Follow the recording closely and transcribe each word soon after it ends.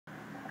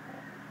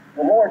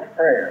The Lord's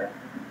Prayer,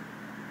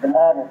 the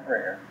model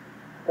prayer,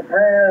 the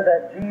prayer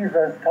that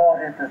Jesus taught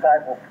his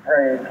disciples to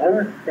pray,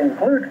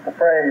 includes the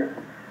phrase,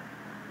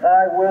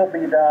 "Thy will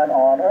be done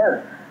on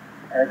earth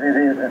as it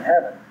is in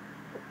heaven."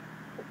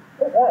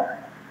 But why?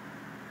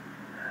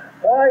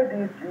 Why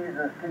did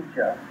Jesus teach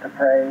us to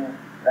pray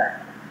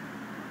that?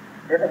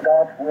 Isn't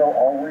God's will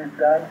always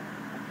done?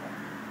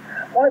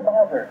 Why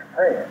bother to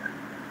pray it?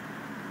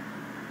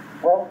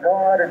 Well,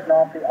 God is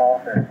not the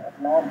author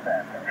of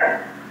nonsense.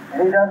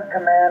 He doesn't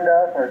command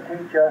us or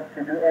teach us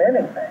to do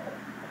anything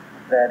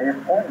that is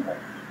pointless.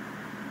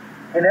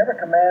 He never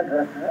commands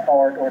us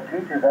or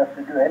teaches us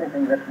to do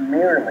anything that's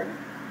merely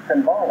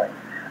symbolic.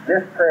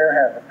 This prayer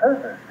has a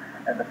purpose,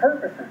 and the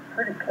purpose is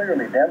pretty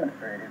clearly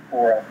demonstrated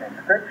for us in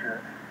Scripture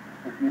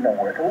if you know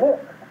where to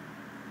look.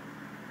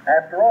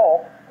 After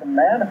all, the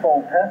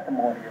manifold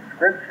testimony of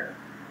Scripture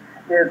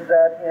is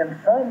that in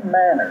some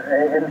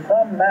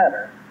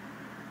matter,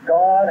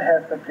 God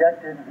has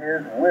subjected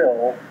his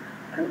will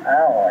to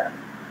our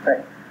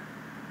faith.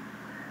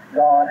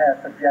 God has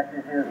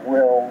subjected his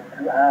will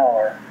to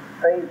our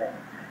faithing.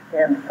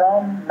 In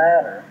some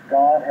matter,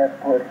 God has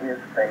put his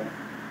faith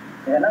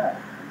in us.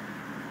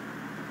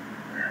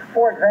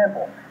 For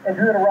example, in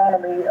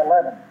Deuteronomy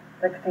 11,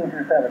 16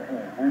 through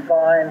 17, we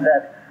find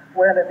that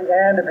when at the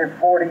end of the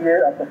 40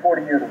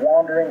 years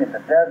wandering in the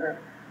desert,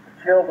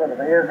 the children of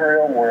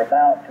Israel were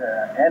about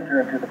to enter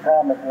into the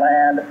promised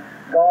land,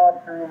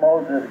 God, through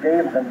Moses,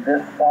 gave them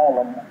this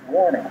solemn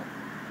warning.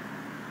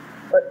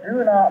 "But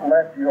do not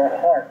let your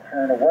heart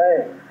turn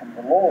away from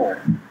the Lord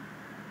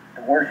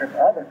to worship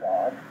other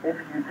gods. If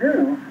you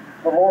do,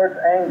 the Lord's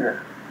anger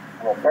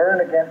will burn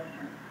against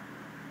you.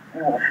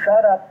 He will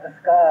shut up the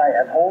sky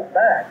and hold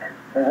back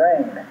the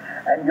rain,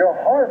 and your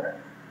harvest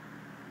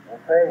will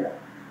fail.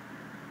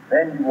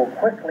 Then you will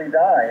quickly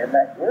die in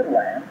that good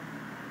land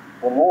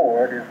the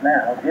Lord is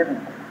now giving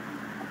you."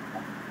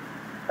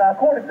 Now,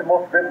 according to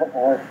most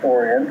biblical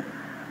historians,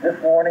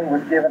 this warning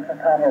was given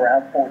sometime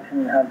around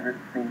 1400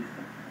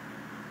 BC.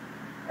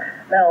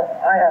 Now,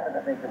 I happen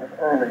to think it was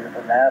earlier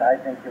than that. I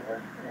think it was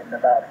in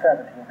about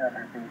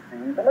 1700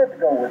 BC, but let's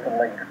go with a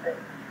later date.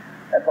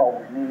 That's all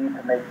we need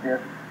to make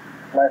this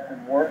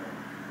lesson work.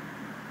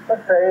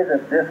 Let's say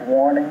that this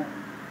warning,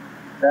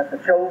 that the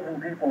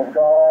chosen people of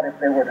God, if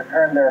they were to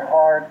turn their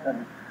hearts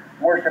and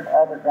worship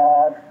other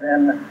gods,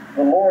 then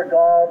the Lord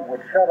God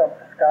would shut up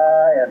the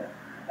sky and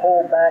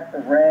hold back the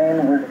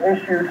rain, was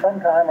issued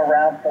sometime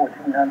around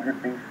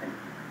 1400 BC.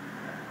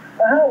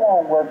 Well, how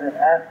long was it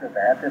after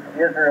that the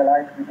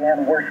Israelites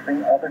began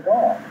worshiping other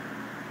gods?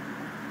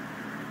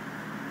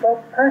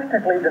 Well,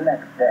 practically the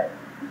next day.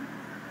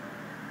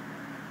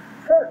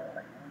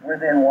 Certainly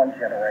within one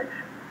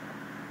generation.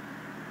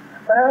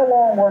 But how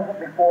long was it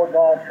before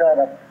God shut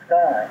up the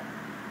sky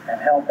and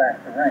held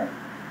back the rain?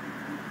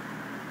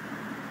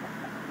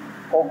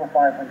 Over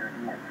 500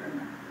 years.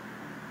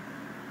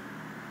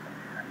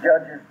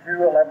 Judges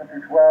 2, 11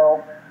 through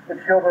 12, the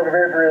children of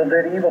Israel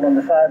did evil in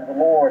the sight of the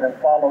Lord and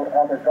followed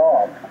other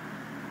gods.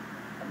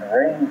 And the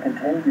rain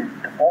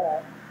continued to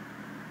fall.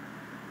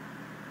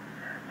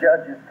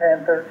 Judges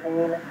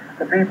 10:13,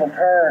 the people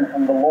turned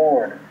from the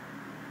Lord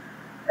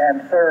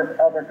and served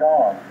other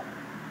gods.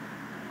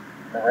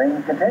 The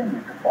rain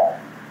continued to fall.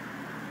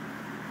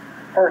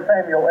 1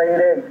 Samuel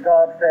 8:8,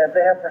 God said,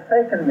 "They have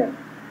forsaken me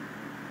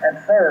and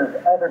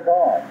served other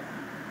gods."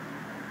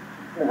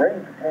 The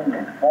rain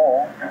continued to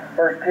fall.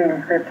 1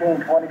 Kings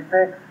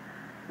 15:26,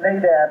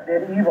 Nadab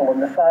did evil in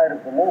the sight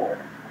of the Lord.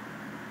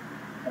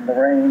 And the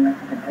rain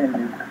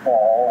continued to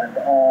fall, and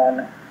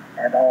on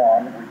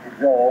we could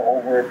go.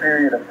 Over a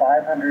period of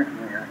 500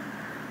 years,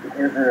 the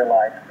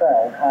Israelites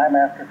fell time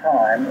after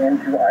time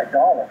into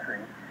idolatry,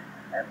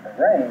 and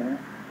the rain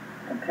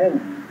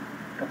continued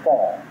to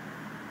fall.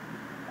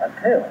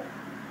 Until,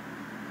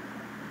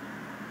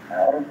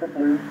 out of the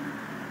blue,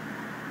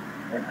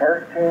 in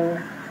 1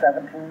 Kings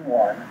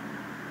 17:1,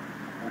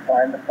 we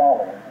find the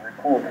following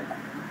recorded.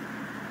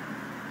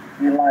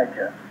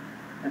 Elijah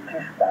the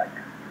Tishbite,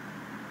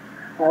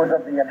 who was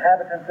of the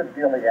inhabitants of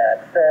Gilead,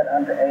 said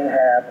unto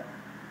Ahab,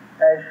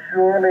 "As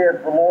surely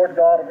as the Lord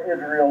God of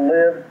Israel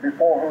lives,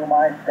 before whom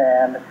I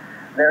stand,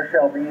 there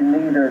shall be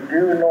neither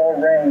dew nor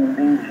rain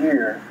these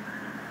years,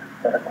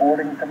 but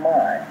according to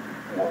my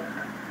word."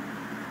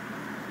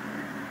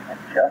 And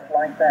just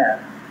like that,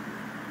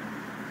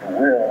 the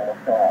will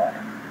of God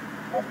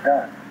was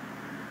done,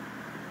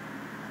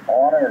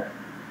 on earth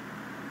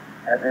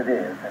as it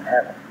is in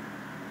heaven.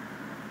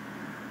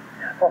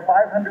 For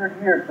 500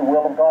 years, the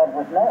will of God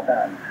was not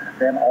done.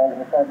 Then all of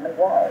a sudden it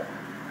was.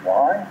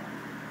 Why?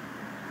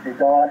 Did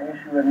God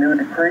issue a new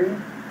decree?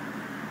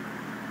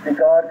 Did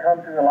God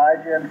come to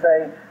Elijah and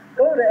say,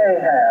 "Go to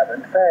Ahab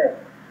and say,"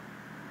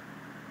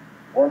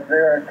 was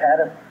there a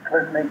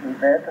cataclysmic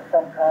event of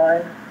some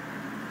kind?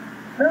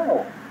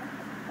 No.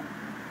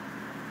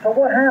 So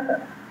what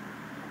happened?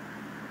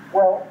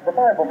 Well, the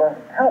Bible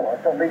doesn't tell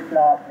us, at least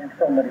not in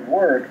so many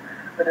words,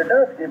 but it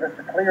does give us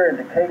a clear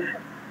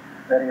indication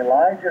that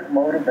Elijah's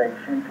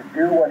motivation to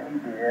do what he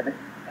did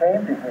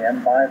came to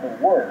him by the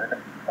word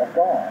of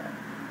God.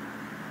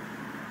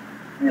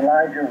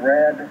 Elijah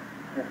read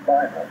his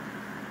Bible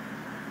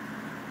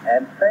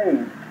and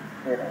faithed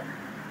in it.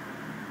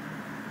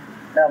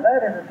 Now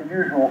that isn't the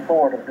usual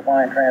sort of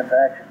divine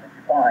transaction that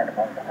you find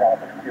among the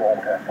prophets of the Old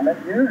Testament.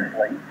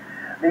 Usually,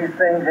 these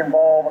things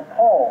involve a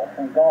call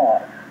from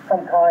God,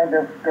 some kind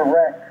of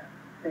direct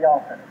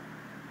theophany.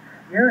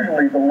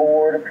 Usually the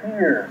Lord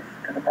appears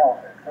to the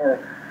prophets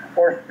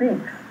or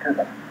speaks to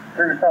them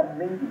through some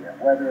media,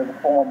 whether in the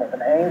form of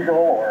an angel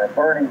or a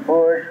burning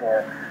bush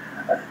or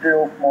a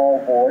still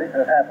small voice,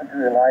 as happened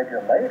to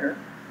Elijah later,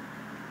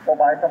 or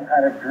by some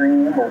kind of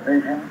dream or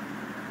vision.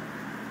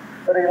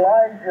 But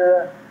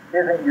Elijah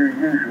isn't your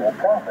usual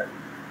prophet.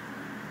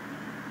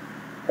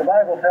 The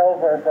Bible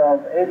tells us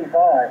of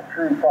 85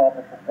 true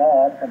prophets of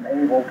God from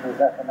Abel to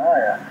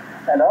Zephaniah,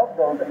 and of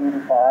those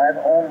 85,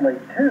 only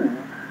 2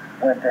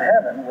 went to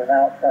heaven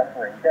without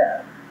suffering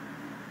death: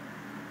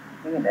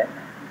 Enoch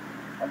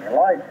and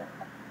Elijah.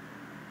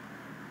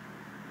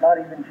 Not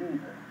even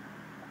Jesus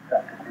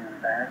got to do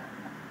that.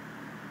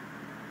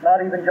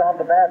 Not even John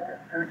the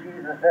Baptist, who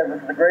Jesus said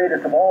was the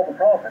greatest of all the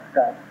prophets,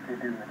 got to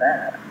do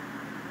that.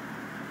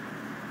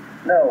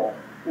 No,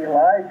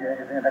 Elijah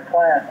is in a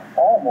class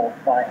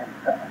almost by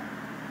himself.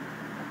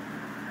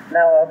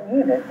 Now, of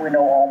Enoch, we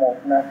know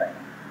almost nothing.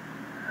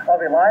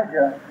 Of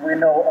Elijah, we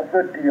know a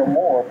good deal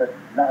more, but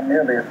not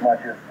nearly as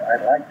much as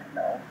I'd like to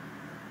know.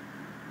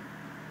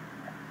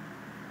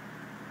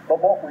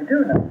 But what we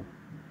do know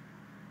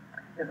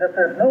is that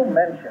there's no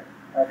mention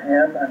of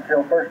him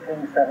until 1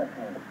 Kings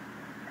 17.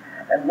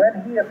 And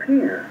when he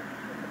appears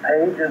in the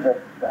pages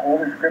of the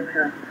Holy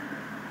Scriptures,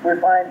 we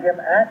find him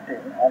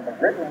acting on the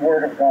written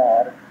Word of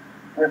God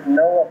with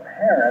no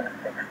apparent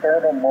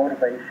external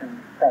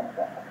motivation from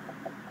God.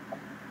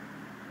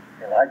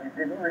 Elijah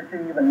didn't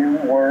receive a new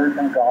word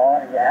from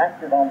God. He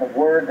acted on the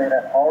word that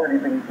had already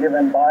been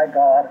given by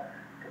God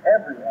to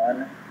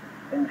everyone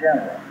in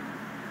general.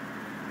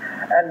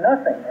 And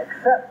nothing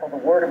except for the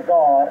Word of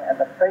God and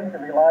the faith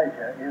of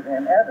Elijah is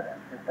in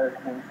evidence in 1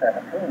 Kings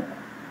 17.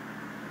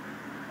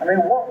 I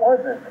mean, what was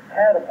it that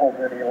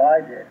catapulted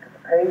Elijah into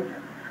the pages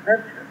of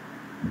Scripture?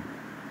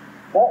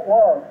 What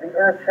was the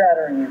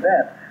earth-shattering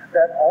event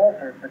that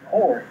altered the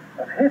course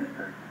of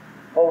history,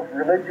 both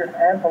religious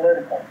and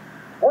political?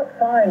 What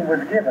sign was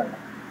given?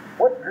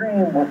 What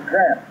dream was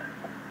dreamt?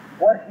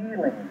 What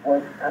healing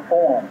was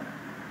performed?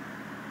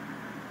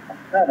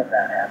 None of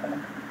that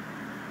happened.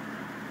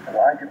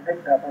 Elijah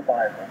picked up a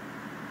Bible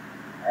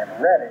and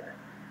read it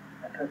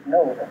and took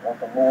note of what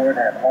the Lord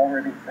had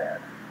already said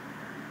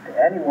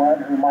to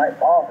anyone who might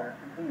bother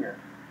to hear.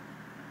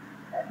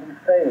 And he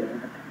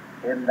faithed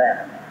in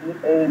that. He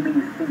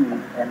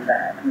ABC'd in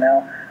that.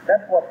 Now,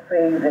 that's what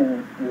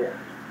faithing is.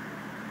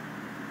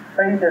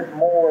 Faith is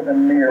more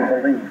than mere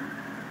belief.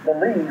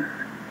 Belief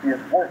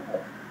is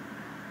worthless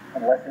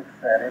unless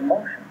it's set in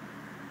motion.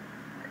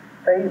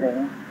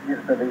 Faithing is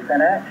belief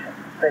in action.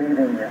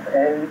 Faithing is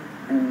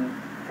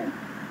A-B-C.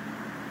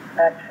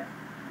 Action.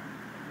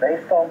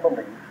 Based on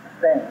belief,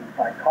 sustained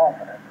by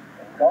confidence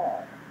in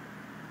God.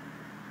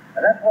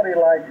 And that's what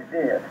Elijah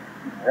did.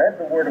 He read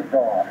the Word of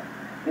God.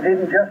 He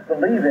didn't just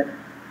believe it.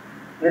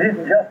 He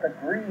didn't just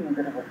agree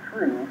that it was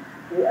true.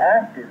 He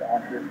acted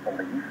on his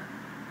belief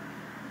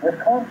with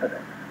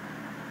confidence.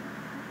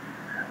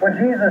 When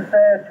Jesus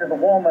said to the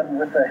woman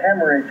with the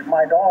hemorrhage,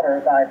 "My daughter,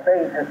 thy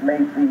faith has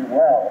made thee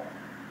well,"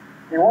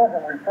 he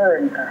wasn't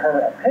referring to her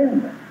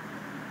opinion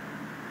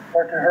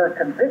or to her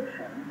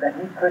conviction that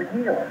he could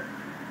heal her.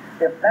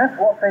 If that's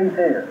what faith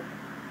is,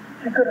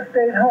 she could have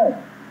stayed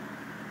home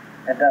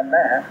and done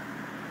that.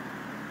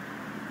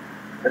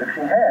 But if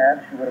she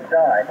had, she would have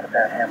died with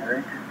that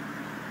hemorrhage.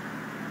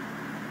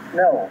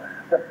 No,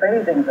 the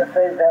faithing that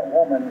saved that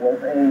woman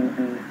was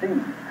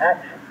A-B-C,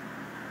 action,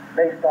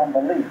 based on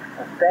belief,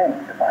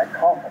 sustained by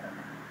confidence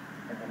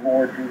in the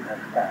Lord Jesus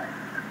Christ.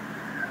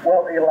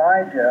 Well,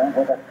 Elijah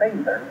was a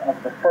faither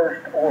of the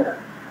first order,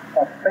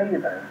 a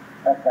faither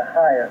of the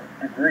highest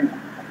degree.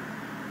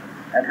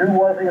 And who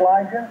was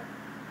Elijah?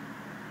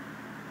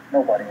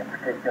 Nobody in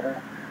particular.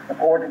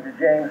 According to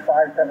James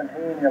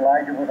 5:17,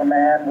 Elijah was a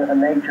man with a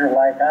nature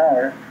like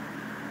ours.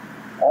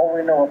 All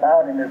we know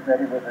about him is that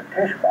he was a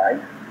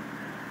Tishbite,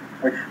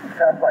 which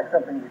sounds like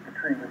something you could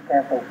treat with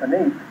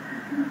Campho-Phenique.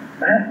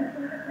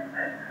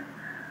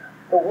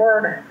 The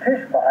word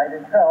Tishbite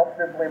itself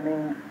simply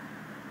means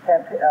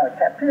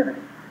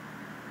captivity.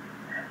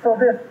 So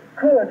this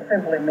could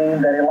simply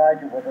mean that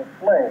Elijah was a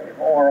slave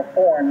or a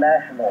foreign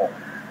national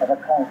of a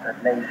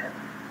conquered nation.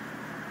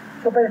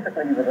 So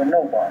basically he was a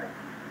nobody,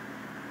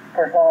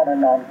 persona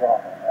non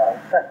grata,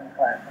 a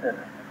second-class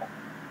citizen.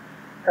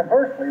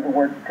 Conversely, the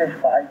word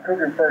Tishbite could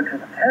refer to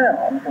the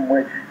town from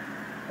which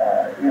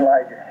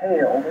Elijah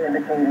hailed,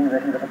 indicating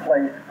that he was a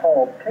place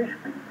called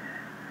Tishbe.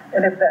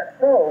 And if that's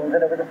so,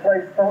 then it was a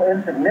place so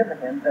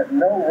insignificant that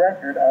no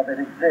record of it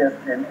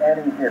exists in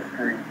any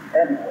history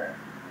anywhere.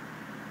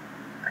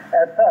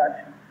 As such,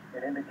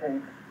 it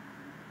indicates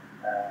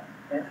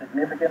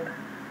insignificant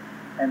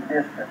and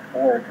distant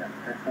origins.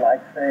 It's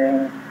like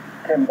saying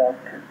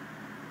Timbuktu.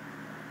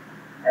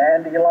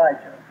 and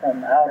Elijah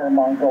from Outer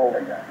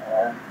Mongolia,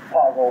 or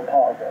Pago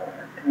Pago,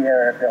 or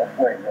Tierra del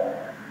Fuego,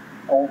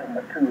 or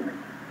Ultima Thule,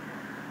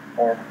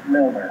 or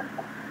Milner.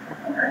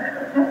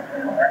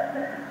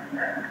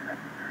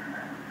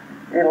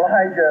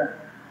 Elijah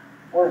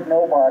was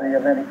nobody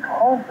of any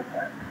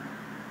consequence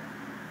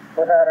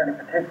without any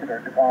particular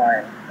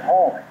divine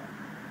calling,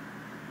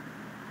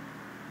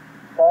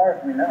 as far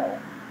as we know.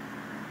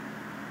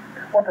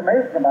 What's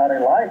amazing about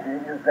Elijah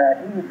is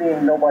that he,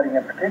 being nobody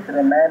in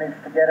particular,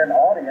 managed to get an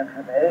audience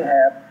with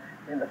Ahab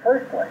in the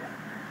first place.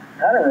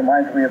 Kind of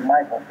reminds me of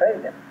Michael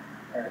Fagan.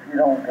 And if you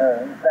don't,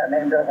 if that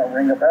name doesn't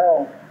ring a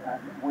bell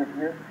with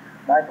you,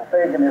 Michael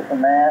Fagan is the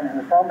man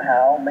who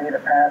somehow made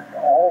it past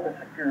all the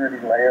security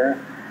layers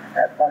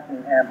at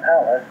Buckingham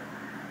Palace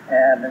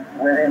and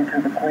went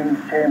into the Queen's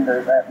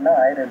chambers at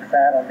night and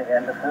sat on the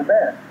end of her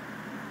bed.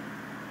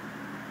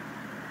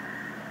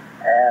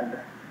 And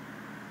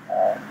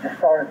just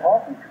started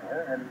talking to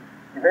her, and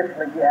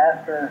eventually he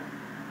asked her,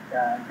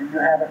 do you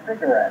have a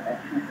cigarette? And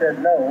she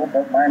said, no,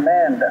 but my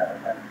man does.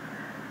 And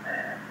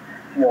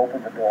she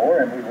opened the door,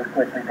 and he was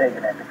quickly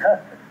taken into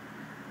custody.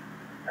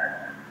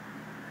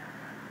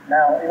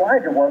 Now,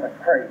 Elijah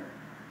wasn't crazy,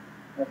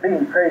 but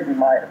being crazy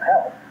might have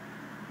helped.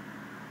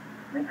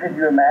 I mean, could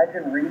you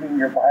imagine reading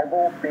your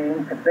Bible,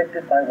 being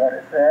convicted by what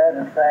it said,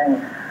 and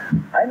saying,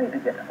 I need to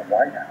get to the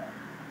White House?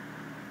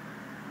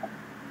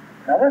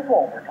 Now, that's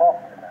what we're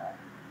talking about.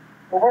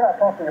 But we're not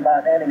talking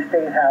about any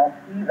state house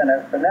even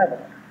as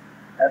benevolent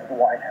as the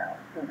White House.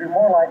 It would be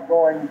more like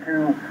going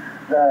to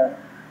the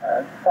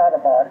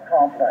Sadabad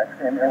complex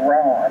in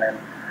Iran and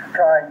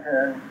trying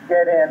to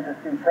get in to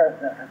see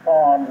President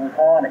Hassan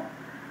Rouhani,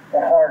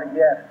 or harder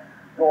yet,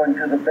 going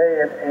to the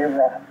Bay of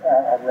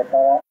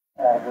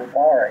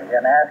Rabari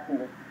and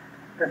asking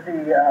to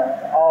see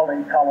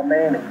Ali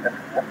Khamenei, the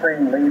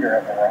supreme leader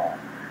of Iran.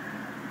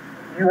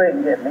 You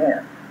ain't getting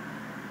in.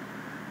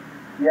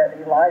 Yet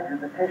Elijah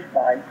the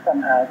Tishbite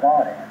somehow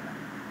got in.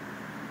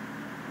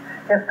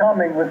 His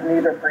coming was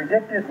neither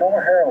predicted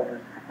nor heralded.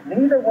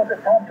 Neither was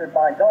it prompted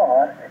by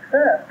God,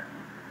 except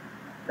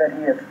that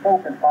he had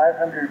spoken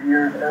 500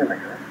 years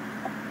earlier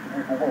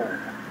his word.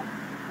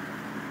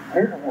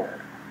 His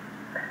word.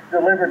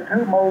 Delivered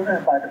to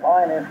Moses by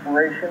divine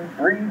inspiration,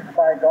 breathed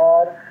by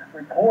God,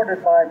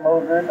 recorded by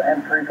Moses,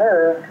 and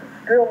preserved,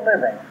 still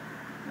living,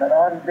 but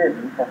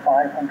unbidden for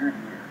 500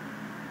 years.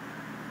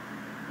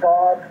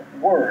 God's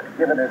word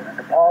given as a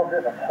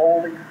deposit of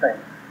holy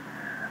faith,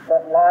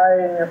 but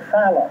lying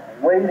silent,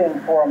 waiting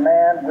for a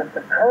man with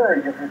the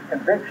courage of his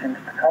convictions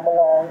to come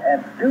along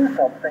and do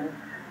something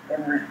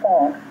in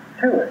response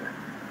to it.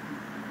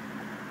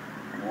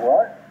 To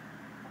what?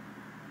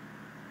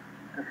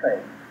 To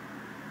faith.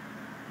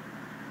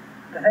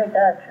 To take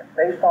action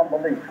based on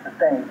belief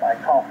sustained by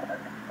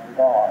confidence in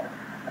God.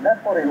 And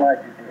that's what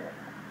Elijah did.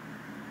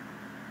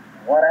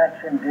 What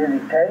action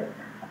did he take?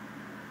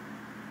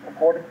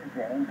 According to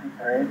James, he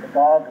prayed that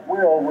God's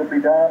will would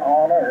be done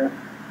on earth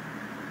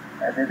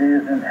as it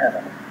is in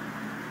heaven.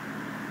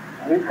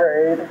 He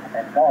prayed,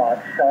 and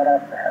God shut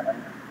up the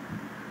heavens.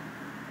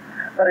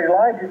 But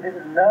Elijah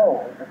didn't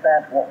know that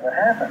that's what would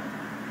happen.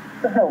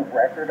 There's no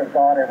record of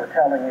God ever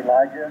telling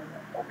Elijah,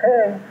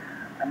 okay,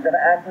 I'm going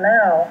to act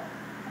now.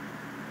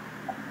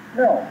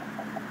 No.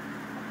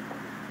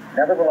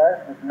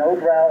 Nevertheless, with no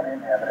doubt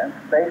in evidence,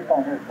 based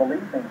on his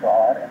belief in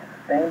God and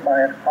sustained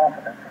by his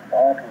confidence in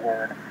God's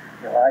word,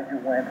 Elijah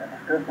went and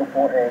stood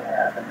before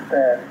Ahab and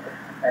said,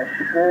 as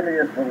surely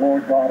as the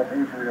Lord God of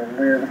Israel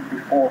lives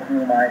before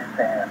whom I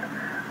stand,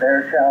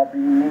 there shall be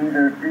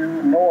neither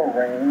dew nor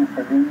rain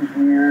for these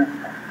years,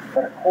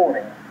 but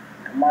according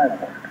to my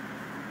word.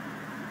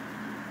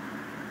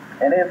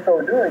 And in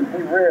so doing,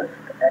 he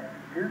risked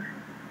execution.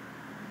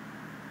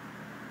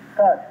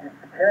 Such is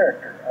the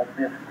character of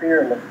this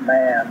fearless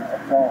man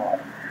of God.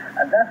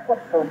 And that's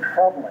what's so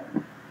troubling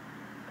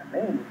to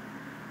me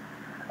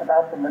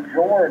about the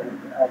majority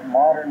of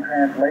modern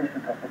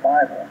translations of the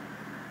Bible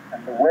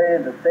and the way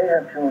that they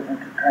have chosen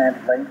to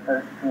translate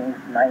 1 Kings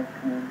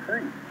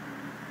 19:3.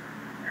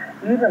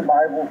 Even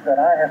Bibles that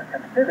I have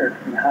considered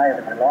to be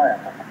highly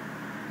reliable.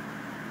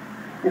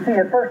 You see,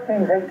 in 1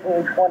 Kings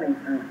 18:20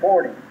 through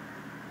 40,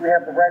 we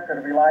have the record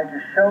of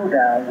Elijah's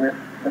showdown with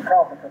the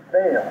prophets of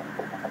Baal.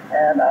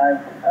 And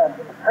I've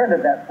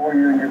printed that for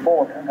you in your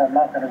bulletins. I'm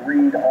not going to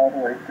read all the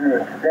way through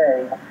it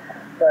today.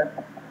 But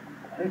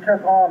he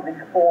took on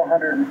these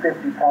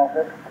 450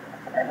 prophets,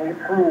 and he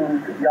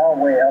proved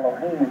Yahweh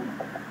Elohim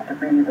to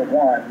be the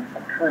one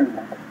true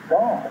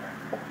God.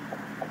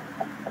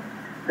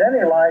 Then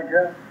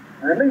Elijah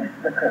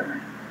released the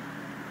curse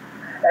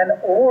and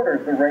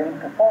ordered the rain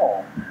to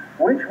fall,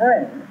 which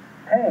rain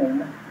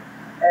came,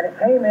 and it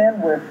came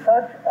in with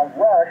such a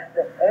rush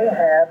that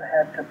Ahab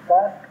had to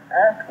bust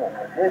axle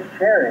with his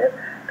chariot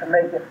to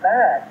make it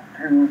back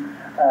to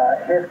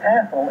his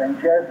castle in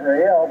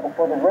Jezreel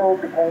before the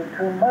road became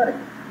too muddy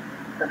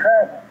for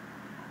travel.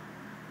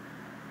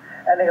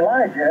 And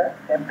Elijah,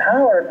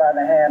 empowered by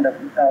the hand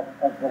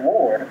of the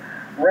Lord,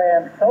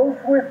 ran so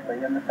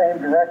swiftly in the same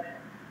direction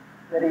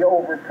that he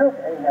overtook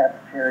Ahab's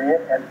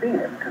chariot and beat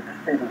him to the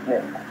city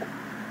gate.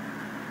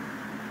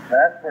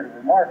 That's pretty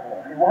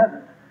remarkable. He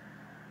wasn't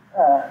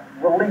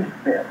the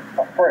least bit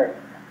afraid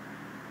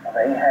of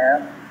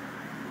Ahab,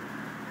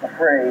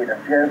 afraid of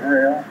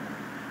Jezreel,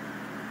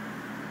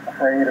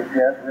 afraid of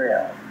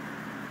Jezreel.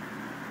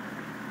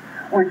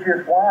 Which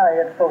is why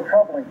it's so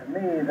troubling to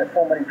me that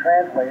so many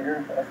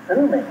translators,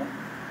 assuming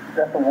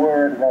that the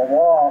word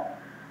rawah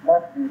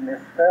must be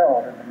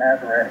misspelled in the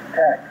Masoretic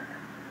text,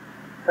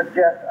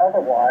 suggest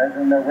otherwise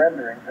in their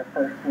renderings of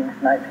 1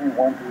 Kings 19,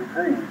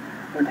 1-3,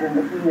 which in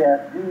the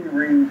ESV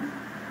reads,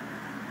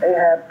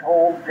 Ahab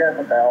told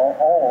Jezebel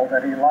all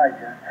that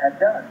Elijah had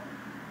done,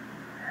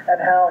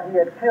 and how he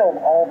had killed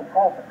all the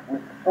prophets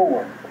with the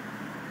sword.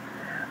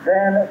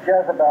 Then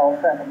Jezebel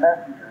sent a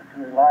messenger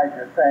to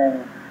Elijah,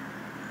 saying,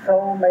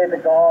 so may the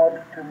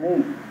gods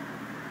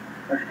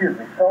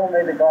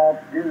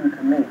do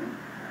to me,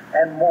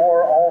 and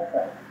more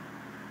also,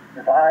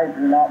 if I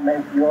do not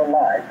make your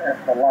life as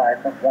the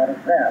life of one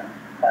of them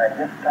by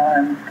this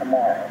time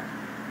tomorrow.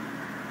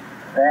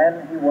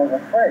 Then he was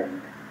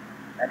afraid,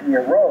 and he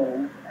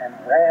arose and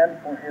ran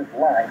for his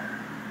life,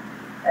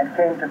 and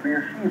came to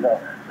Beersheba,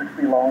 which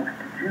belonged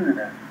to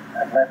Judah,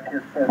 and left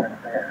his servant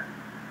there.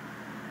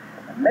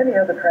 And many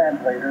other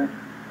translators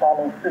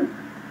follow suit,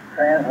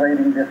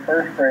 translating this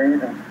first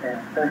phrase in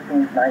 1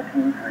 Kings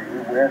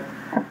 19:3 with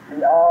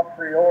the a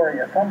priori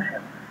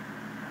assumption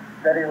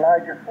that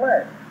Elijah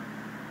fled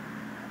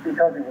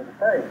because he was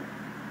afraid.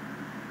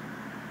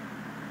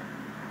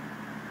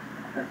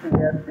 The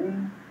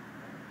CSB,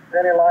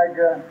 then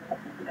Elijah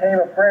became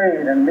afraid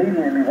and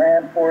immediately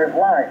ran for his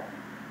life.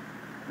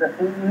 The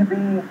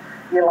CEB,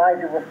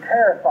 Elijah was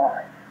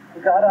terrified.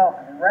 He got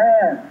up and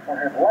ran for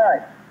his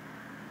life.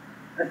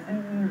 The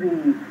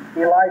CEV,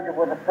 Elijah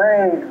was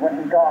afraid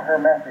when he got her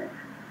message,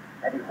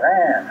 and he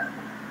ran,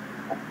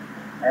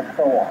 and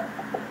so on.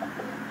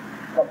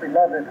 But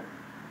beloved,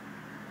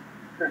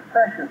 there's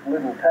precious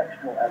little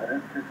textual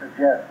evidence to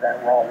suggest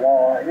that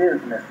rawah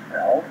is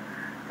misspelled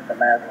in the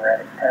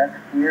Masoretic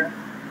text here,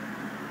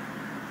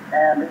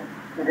 and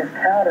it is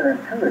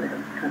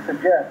counterintuitive to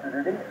suggest that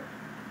it is.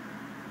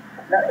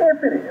 Now,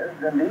 if it is,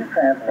 then these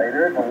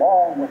translators,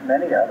 along with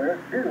many others,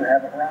 do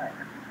have it right.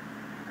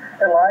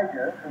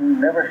 Elijah, who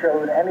never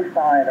showed any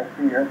sign of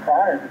fear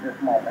prior to this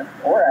moment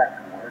or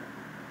afterward,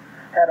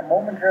 had a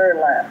momentary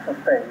lapse of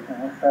faith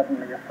and was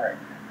suddenly afraid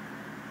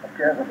of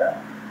Jezebel,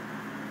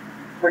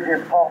 which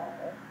is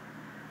possible.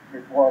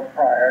 It was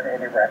prior to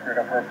any record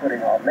of her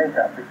putting on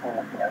makeup before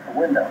looking out the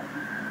window.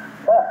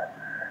 But,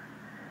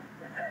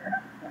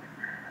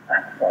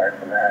 I'm sorry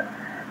for that,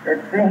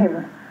 it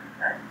seems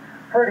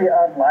pretty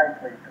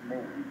unlikely to me,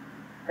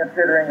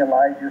 considering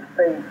Elijah's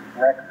faith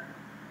record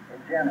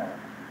in general.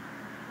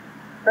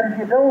 But if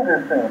you don't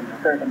assume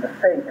that there's a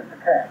mistake in the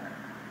text,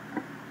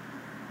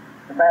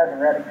 the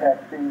Masoretic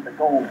text being the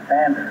gold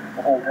standard of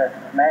the Old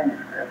Testament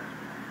manuscripts,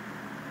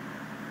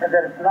 and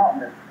that it's not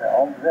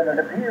misspelled, then it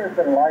appears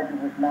that Elijah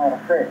was not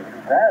afraid.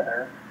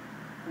 Rather,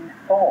 he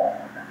saw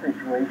the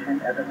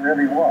situation as it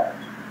really was,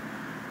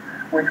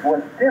 which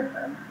was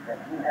different than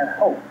he had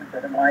hoped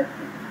that it might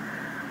be.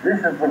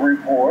 This is the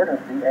report of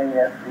the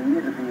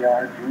ASV, the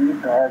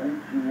BRG, Darby,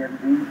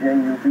 GMV,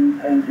 JUB,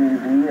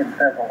 KJV, and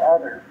several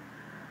others,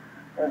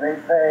 where they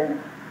say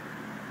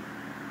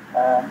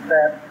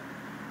that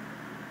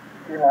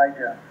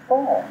Elijah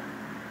saw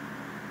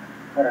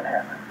what had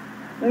happened.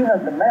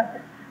 Even the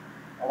Message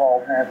of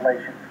all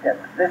translations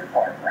gets this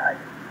part right,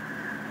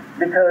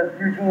 because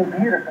Eugene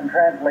Peterson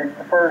translates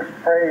the first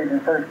phrase in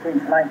 1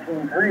 Kings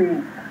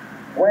 19:3,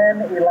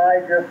 when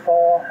Elijah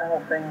saw how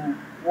things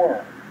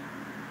were.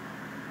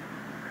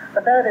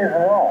 But that is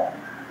wrong,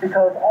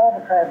 because all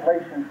the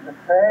translations that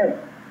say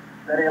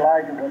that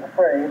Elijah was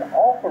afraid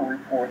also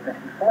report that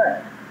he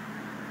fled,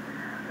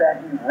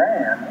 that he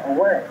ran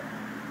away.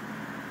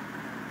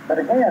 But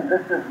again,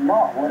 this is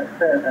not what it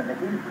says in the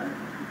Hebrew.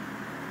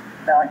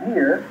 Now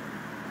here,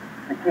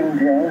 the King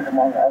James,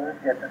 among others,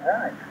 gets it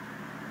right.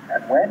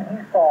 And when he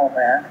saw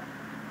that,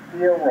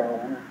 he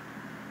arose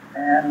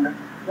and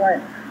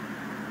went.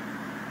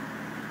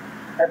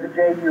 And the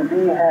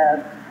JUB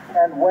has,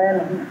 and when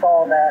he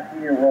saw that,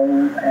 he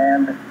arose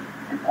and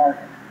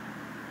departed.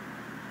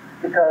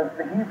 Because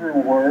the Hebrew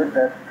word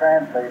that's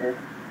translated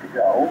to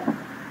go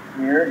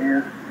here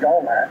is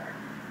yolak,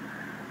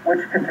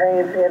 which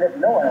contains in it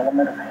no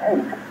element of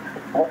hate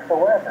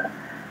whatsoever.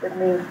 It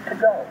means to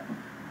go,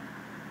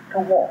 to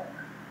walk,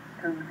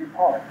 to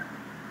depart,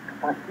 to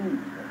proceed,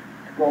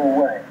 to go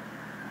away,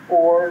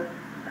 or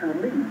to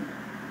lead,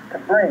 to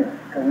bring,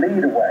 to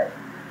lead away,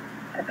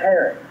 to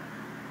carry,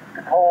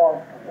 to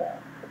cause to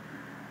walk.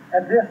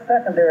 And this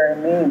secondary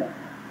meaning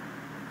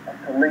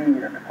of to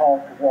lead or to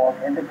cause to walk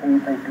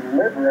indicates a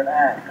deliberate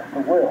act of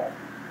the will,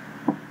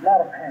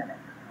 not a panic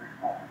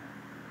response.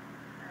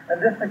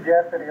 And this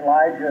suggests that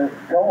Elijah's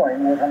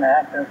going was an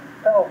act of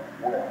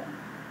self-will.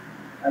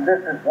 And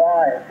this is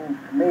why it seems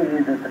to me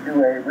that the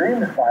Douay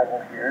Rheims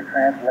Bible here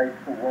translates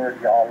the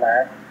word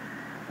yalak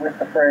with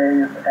the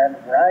phrase, and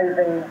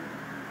rising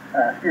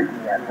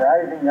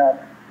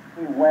up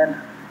he went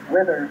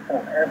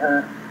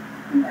whithersoever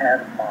he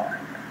had in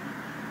mind.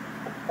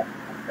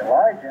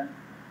 Elijah,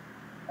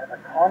 as a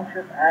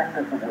conscious act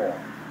of the will,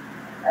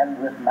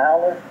 and with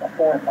malice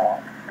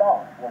aforethought,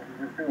 stopped what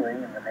he was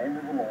doing in the name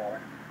of the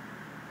Lord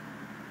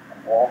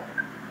and walked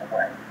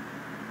away.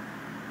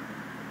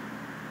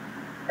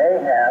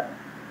 Ahab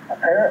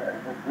apparently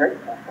was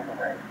grateful for the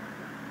rain,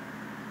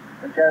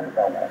 but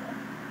Jezebel wasn't.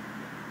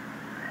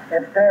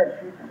 Instead,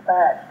 she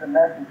dispatched a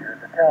messenger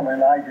to tell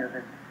Elijah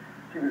that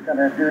she was going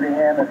to do to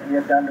him as he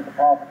had done to the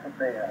prophets of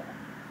Baal.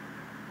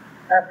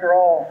 After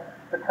all,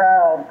 the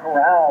crowd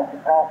corralled the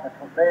prophets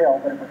of Baal,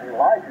 but it was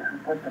Elijah who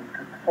put them to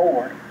the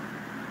sword,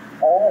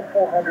 all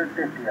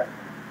 450 of them,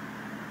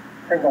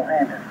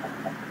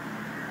 single-handedly.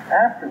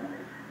 After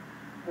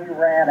which, he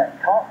ran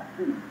at top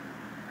speed,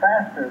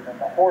 faster than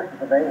the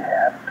horses of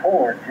Ahab,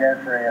 toward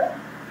Jezreel,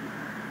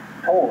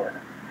 toward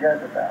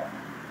Jezebel,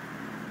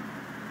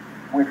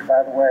 which,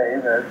 by the way,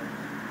 the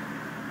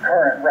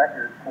current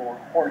record for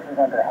horses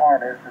under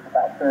harness is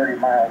about 30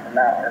 miles an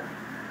hour,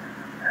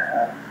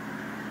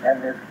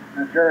 and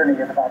the journey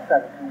is about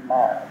 17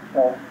 miles.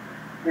 So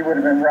he would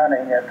have been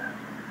running at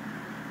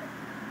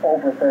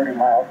over 30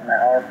 miles an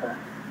hour for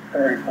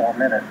 34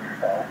 minutes or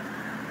so.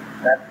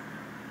 That's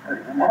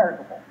pretty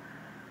remarkable.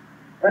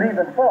 But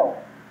even so,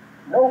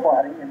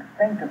 nobody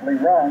instinctively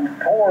runs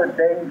toward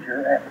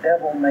danger at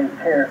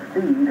devil-may-care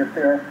speed if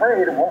they're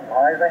afraid of what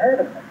lies ahead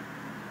of them.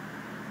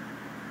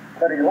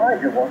 But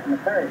Elijah wasn't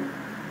afraid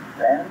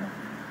then,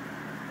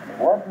 and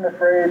he wasn't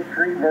afraid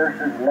 3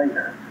 verses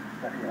later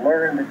when he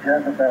learned that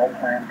Jezebel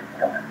planned to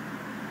kill him.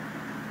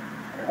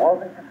 He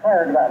wasn't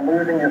concerned about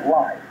losing his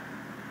life,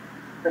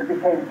 but he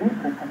became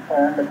deeply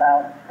concerned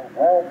about the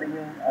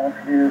well-being of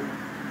his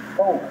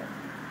soul,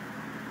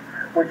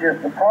 which is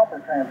the proper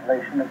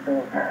translation of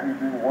the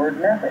Hebrew word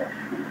nephesh,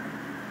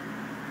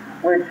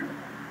 which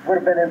would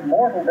have been in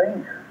mortal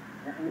danger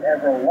if he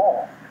ever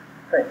lost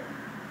faith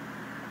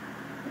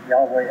in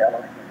Yahweh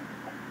Elohim.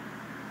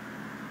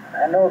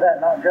 I know that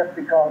not just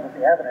because of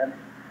the evidence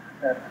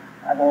that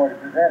I've already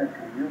presented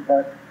to you,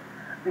 but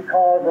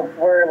because of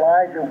where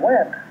Elijah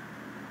went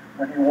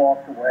when he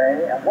walked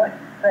away and what he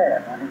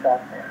said when he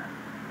got there.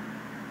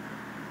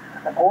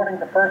 According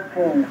to 1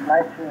 Kings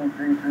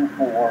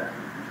 19:3-4,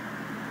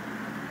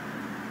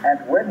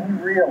 and when he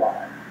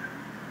realized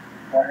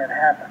what had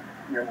happened,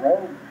 he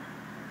arose,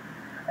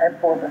 and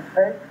for the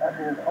sake of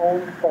his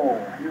own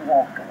soul, he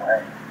walked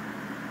away.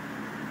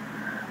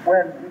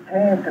 When he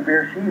came to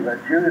Beersheba,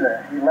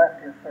 Judah, he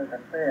left his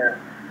servant there.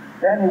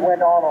 Then he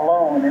went on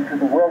alone into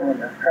the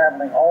wilderness,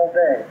 traveling all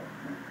day,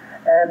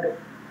 and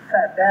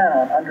sat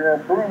down under a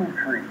broom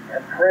tree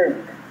and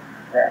prayed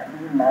that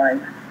he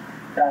might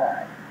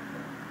die.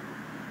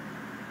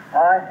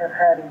 I have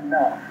had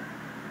enough,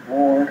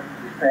 Lord,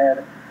 he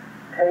said.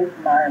 Take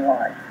my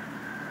life,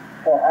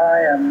 for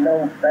I am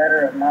no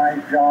better at my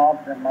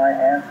job than my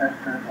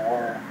ancestors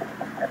were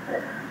at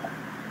theirs.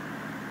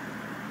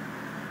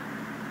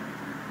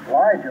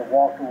 Elijah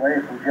walked away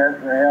from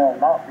Jezreel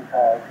not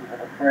because he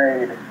was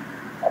afraid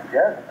of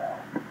Jezebel,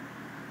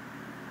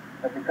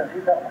 but because he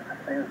felt like a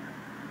failure.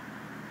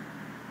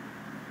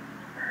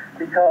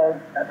 Because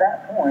at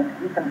that point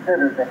he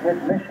considered that his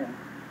mission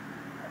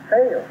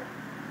failed.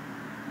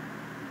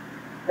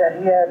 That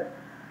he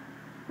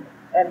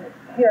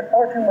had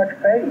far too much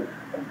faith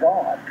in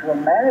God to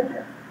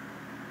imagine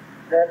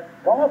that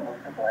God was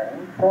to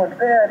blame, so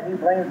instead he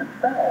blamed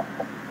himself.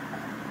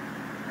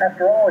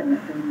 After all, you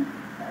see,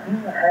 he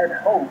had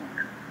hoped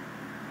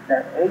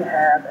that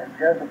Ahab and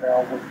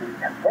Jezebel would be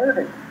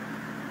converted,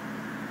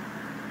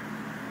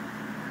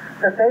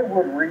 that they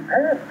would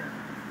repent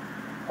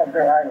of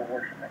their idol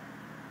worshiping,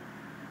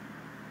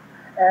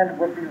 and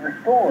would be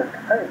restored to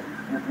faith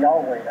with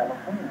Yahweh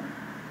Elohim.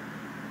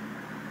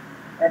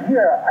 And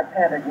here I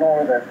can't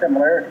ignore the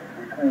similarities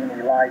between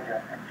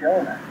Elijah and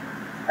Jonah.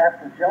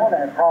 After Jonah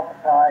had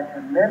prophesied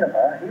to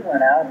Nineveh, he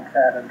went out and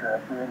sat under a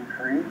broom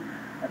tree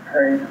and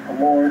prayed that the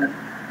Lord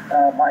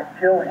might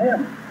kill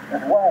him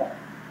as well.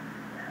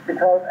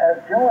 Because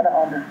as Jonah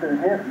understood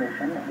his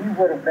mission, he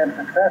would have been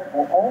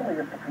successful only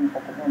if the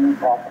people to whom he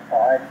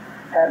prophesied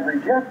had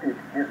rejected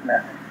his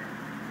message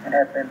and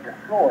had been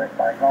destroyed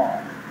by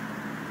God.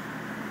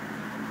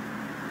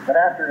 But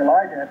after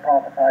Elijah had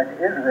prophesied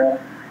to Israel,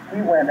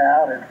 he went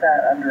out and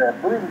sat under a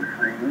broom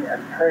tree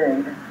and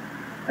prayed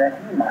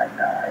that he might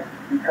die,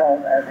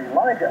 because as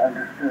Elijah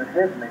understood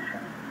his mission,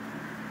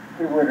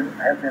 he would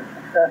have been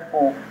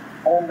successful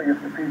only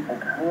if the people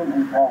to whom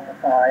he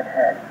prophesied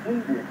had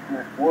heeded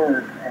his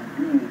words and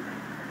deeds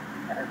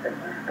and had been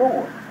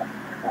restored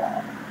to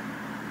God.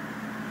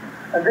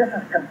 And this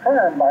is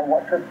confirmed by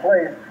what took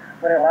place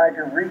when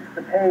Elijah reached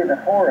the cave at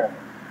Horeb,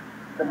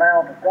 the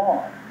Mount of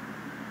God.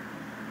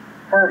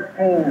 1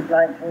 Kings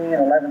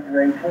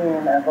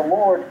 19:11-18, and the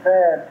Lord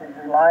said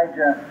to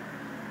Elijah,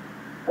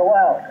 "Go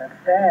out and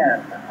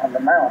stand on the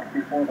mount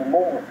before the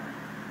Lord."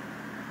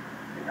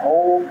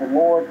 Behold, the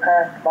Lord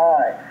passed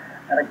by,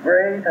 and a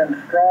great and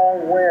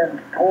strong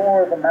wind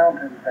tore the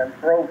mountains and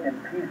broke in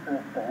pieces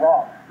the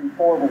rocks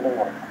before the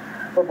Lord.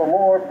 but the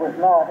Lord was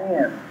not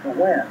in the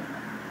wind.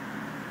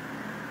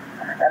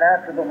 And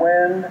after the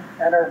wind,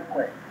 an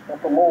earthquake,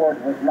 but the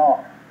Lord was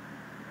not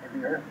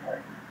in the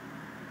earthquake.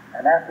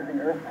 And after the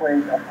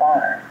earthquake, a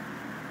fire,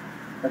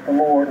 but the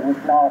Lord was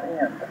not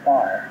in the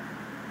fire.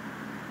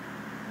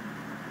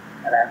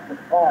 And after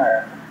the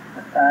fire,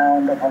 the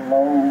sound of a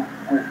low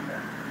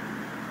whisper.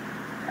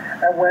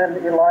 And when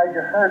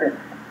Elijah heard it,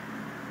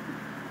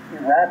 he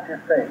wrapped his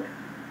face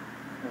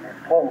in his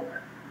cloak.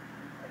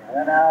 He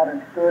went out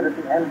and stood at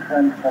the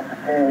entrance of the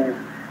cave,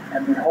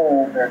 and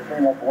behold, there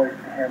came a voice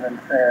to him and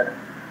said,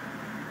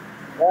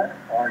 "What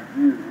are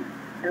you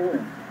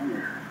doing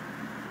here,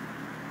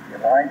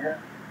 Elijah?"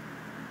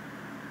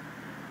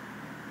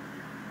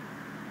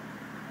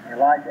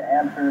 Elijah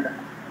answered,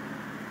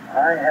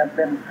 "I have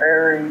been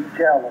very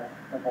jealous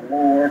of the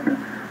Lord,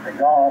 the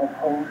God of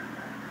hosts.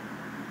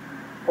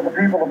 For the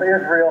people of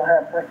Israel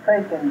have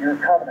forsaken your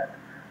covenant,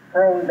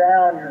 thrown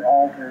down your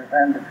altars,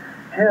 and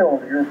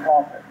killed your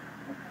prophets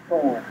with the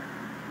sword.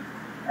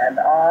 And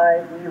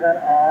I, even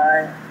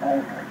I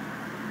only,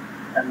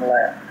 am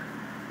left.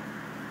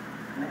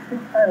 And they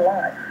seek my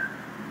life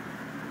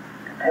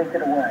to take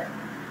it away."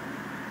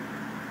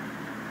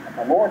 And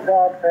the Lord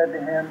God said to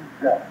him,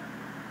 "Go.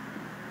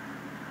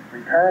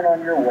 Return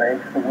on your way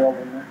to the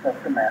wilderness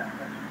of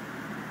Damascus.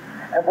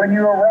 And when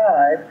you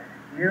arrive,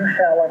 you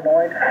shall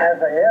anoint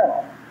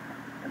Hazael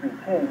to be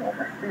king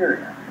over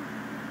Syria.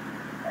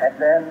 And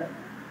then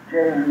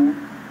Jehu,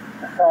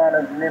 the son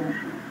of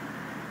Nimshi,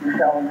 you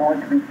shall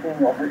anoint to be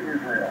king over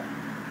Israel.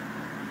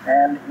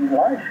 And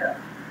Elisha,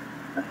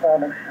 the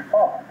son of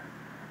Shaphat,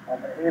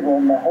 of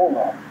Abel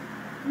Meholah,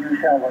 you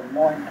shall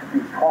anoint to be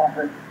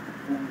prophet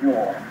in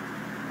your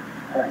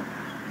place.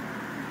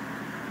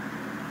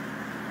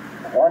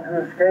 The one who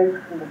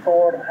escapes from the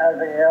sword of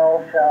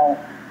Hazael shall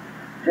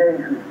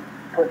Jehu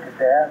put to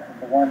death,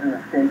 and the one who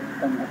escapes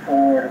from the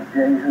sword of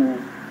Jehu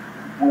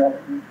will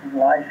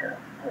Elisha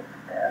put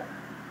to death.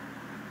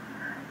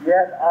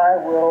 Yet I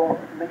will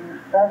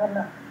leave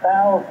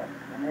 7,000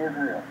 in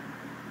Israel,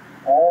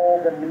 all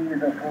the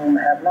knees of whom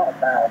have not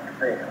bowed to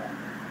Baal,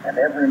 and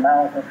every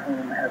mouth of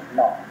whom has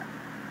not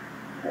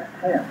kissed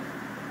him."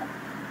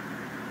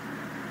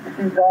 You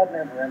see, God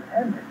never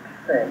intended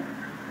to save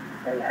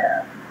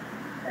Ahab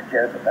and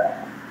Jezebel.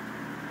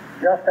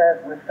 Just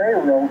as with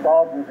Pharaoh,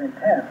 God was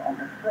intent on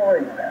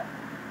destroying them.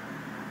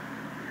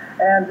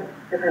 And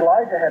if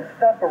Elijah had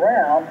stuck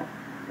around,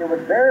 it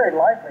would very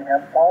likely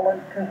have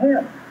fallen to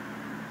him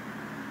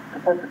to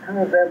put the two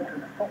of them to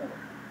the sword.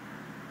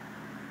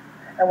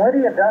 And when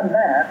he had done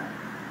that,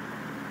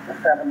 the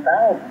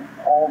 7,000,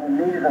 all the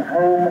knees of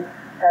whom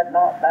had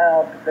not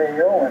bowed to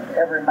Baal, and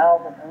every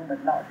mouth of whom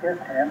had not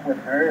kissed him, would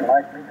very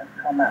likely have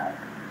come out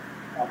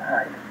of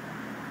hiding.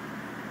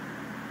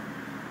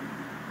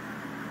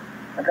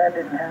 But that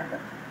didn't happen.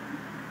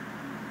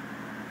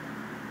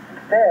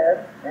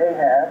 Instead,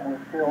 Ahab was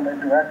killed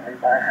indirectly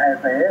by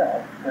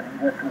Hazael when he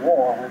went to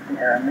war with the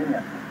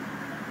Arameans.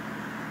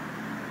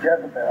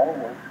 Jezebel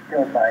was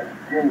killed by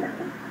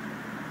Jehu,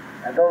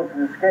 and those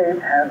who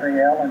escaped,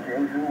 Hazael and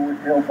Jehu, were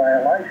killed by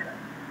Elisha.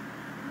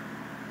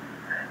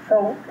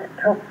 So it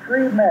took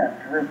 3 men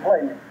to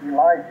replace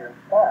Elijah,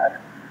 but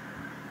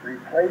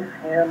replace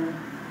him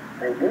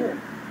they did.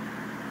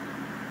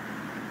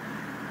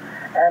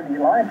 And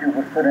Elijah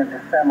was put into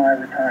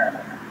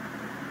semi-retirement.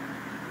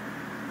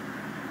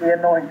 He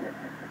anointed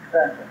his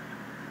successor,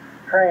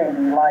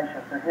 trained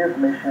Elisha for his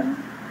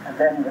mission, and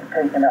then was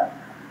taken up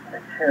in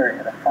a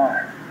chariot of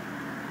fire.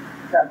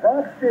 Now,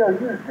 God still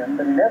used him,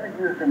 but he never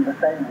used him the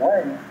same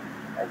way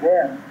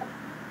again,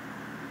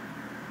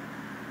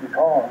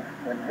 because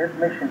when his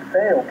mission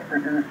failed to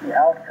produce the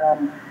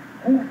outcome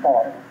he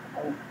thought it was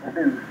supposed to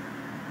produce,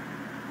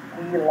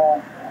 he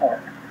lost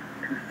heart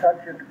to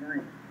such a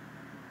degree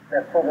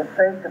that for the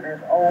sake of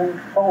his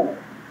own soul,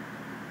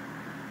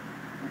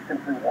 he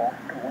simply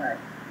walked away.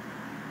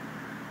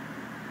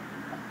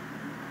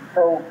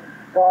 So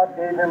God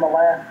gave him a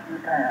last few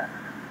tasks,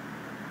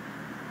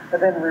 but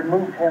then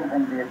removed him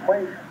from the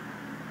equation,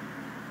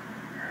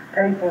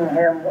 taking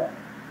him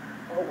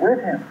with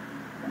him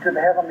into the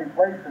heavenly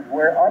places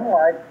where,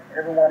 unlike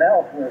everyone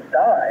else who has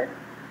died,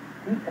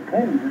 he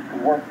continues to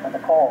work for the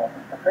cause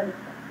of the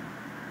faithful.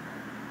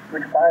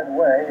 Which, by the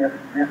way, if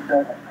this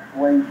doesn't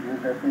persuade you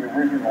that the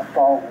original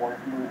Star Wars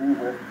movie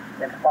was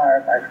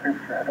inspired by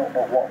Scripture, I don't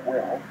know what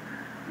will.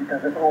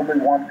 Because if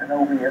Obi-Wan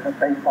Kenobi isn't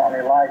based on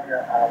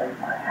Elijah, I'll eat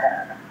my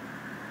hat.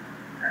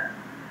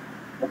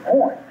 The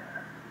point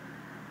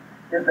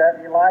is that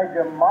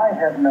Elijah might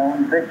have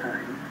known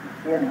victory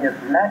in his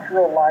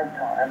natural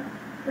lifetime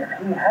if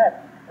he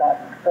hadn't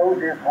gotten so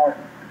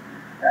disheartened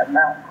at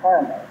Mount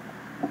Carmel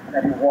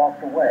that he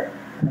walked away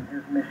from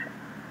his mission.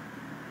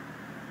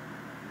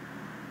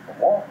 To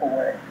walk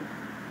away,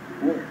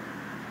 he did.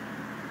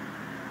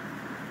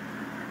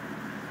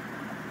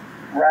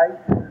 Right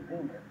in the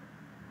zenith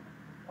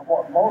of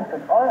what most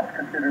of us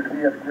consider to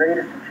be his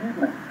greatest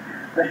achievement,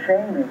 the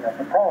shaming of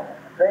the prophet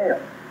Baal.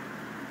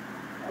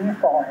 He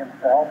saw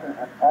himself as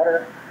an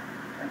utter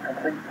and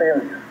complete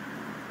failure,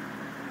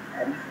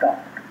 and he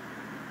stopped.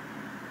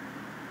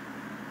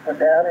 put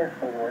down his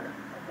sword,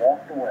 and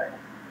walked away,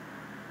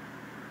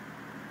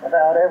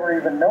 without ever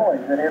even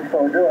knowing that in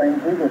so doing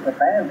he was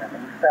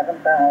abandoning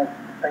 7,000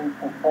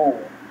 faithful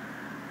souls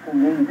who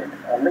needed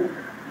a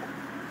leader.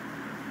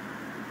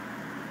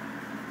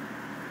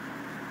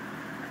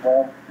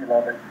 Well,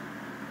 beloved,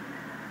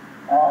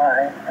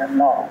 I am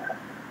not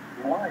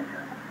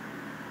Elijah.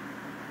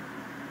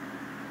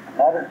 I'm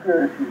not as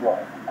good as he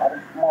was. I'm not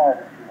as smart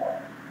as he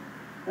was.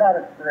 Not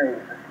as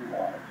brave as he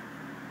was.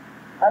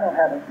 I don't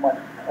have as much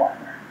pluck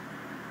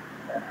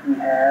as he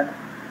had.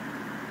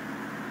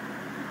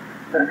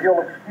 But if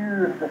you'll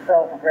excuse the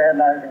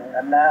self-aggrandizing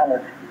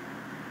analogy,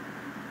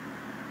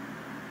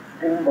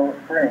 Steamboat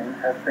Springs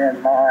has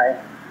been my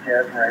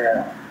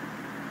Jezreel.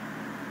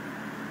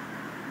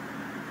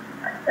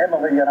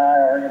 Emily and I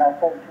are in our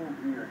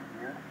 14th year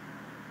here,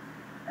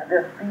 and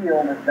this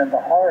field has been the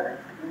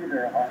hardest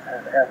either of us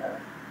has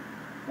ever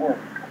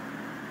worked.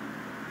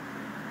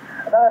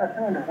 About as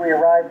soon as we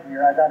arrived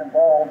here, I got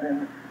involved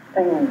in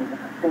singing with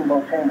the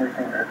Steamboat Chamber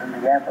Singers and the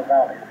Yampa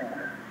Valley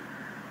Singers.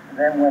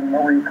 Then when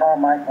Marie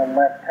Carmichael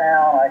left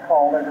town, I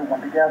called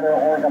everyone together,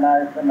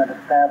 organized them, and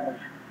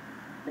established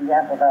the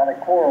Yampa Valley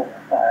Choral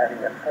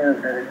Society and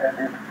served as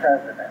its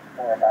president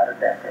for about a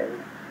decade,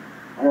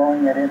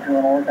 growing it into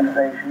an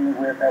organization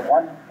with, at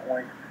one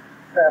point,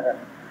 7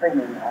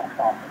 singing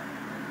ensembles.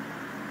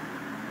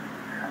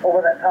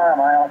 Over that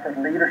time, I offered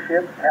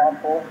leadership,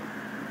 counsel,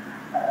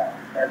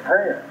 and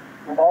prayer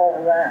with all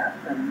who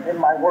asked. And in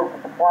my work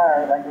with the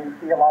choirs, I gave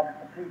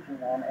theological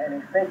teaching on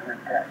any sacred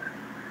text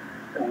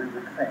that we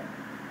would sing.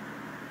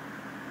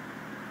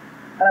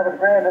 And I was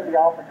granted the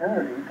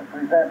opportunity to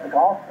present the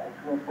gospel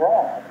to a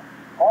broad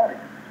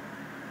audience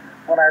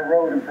when I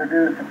wrote and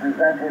produced and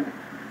presented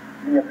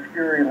the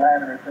Obscuri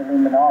Lateris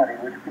Illuminati,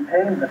 which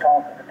became the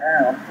talk of the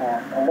town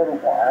for a little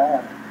while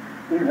and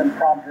even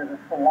prompted a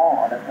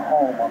salon at the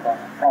home of a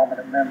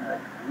prominent member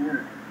of the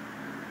community.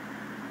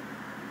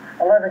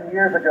 11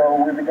 years ago,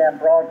 we began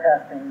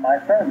broadcasting my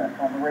sermons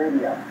on the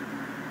radio.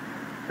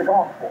 The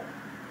gospel,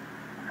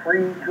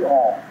 free to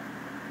all.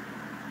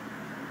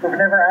 We've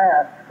never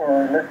asked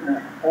for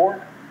listener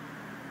support,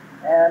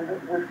 and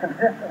we've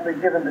consistently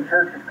given the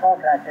church's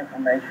contact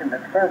information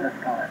at service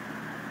time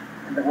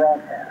in the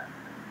broadcast.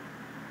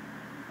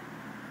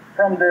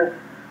 From this,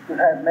 we've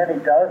had many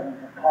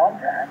dozens of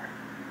contacts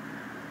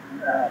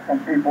from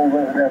people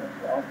that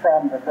have,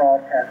 from the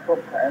broadcast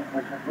footprint,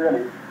 which is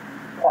really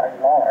quite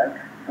large,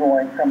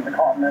 going from the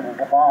Continental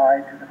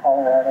Divide to the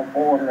Colorado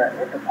border and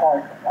into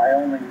parts of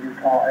Wyoming,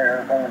 Utah,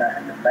 Arizona,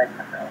 and New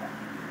Mexico.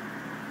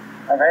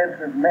 I've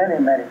answered many,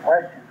 many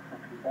questions for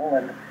people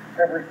and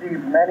have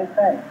received many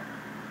thanks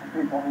from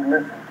people who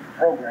listen to the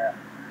program,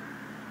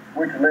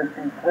 which list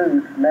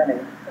includes many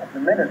of the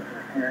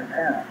ministers here in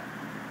town.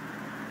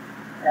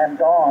 And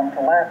Don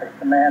Talapik,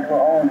 the man who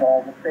owns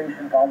all the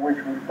stations on which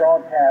we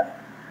broadcast,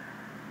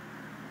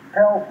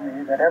 tells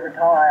me that every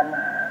time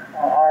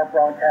our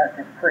broadcast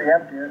is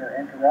preempted or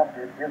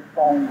interrupted, his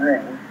phone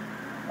rings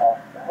off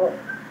the hook.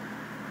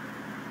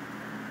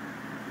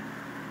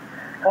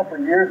 A couple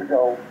of years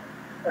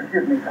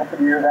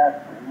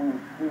after we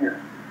moved here,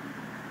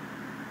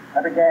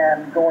 I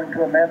began going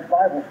to a men's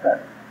Bible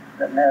study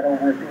that met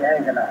over at the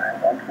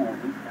Agonai once a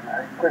week, and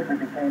I quickly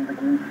became the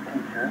group's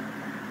teacher.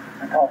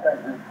 I taught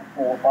that group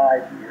for 4 or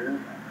 5 years.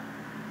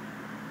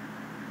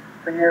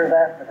 For years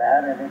after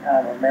that,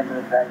 anytime a member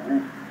of that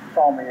group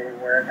saw me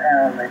anywhere in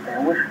town, they'd say, I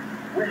wish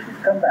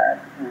you'd come back.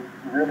 We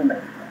really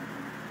miss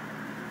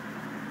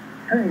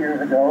you. 2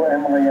 years ago,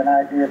 Emily and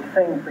I did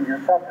Sing for Your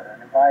Supper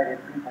and invited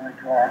people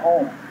into our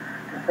home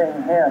to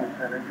sing hymns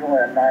and enjoy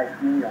a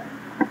nice meal.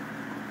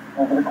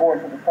 Over the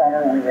course of the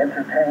summer, we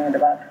entertained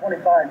about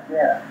 25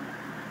 guests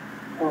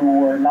who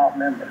were not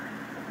members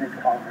of this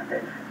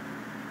congregation.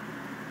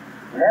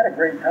 We had a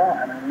great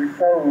time, and we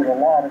sowed a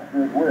lot of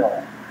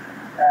goodwill.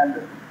 And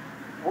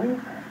week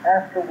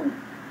after week,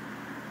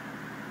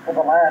 for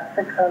the last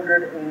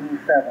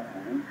 687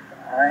 weeks,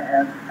 I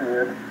have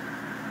stood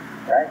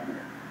right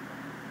here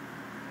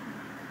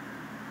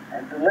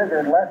and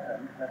delivered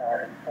lessons that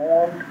are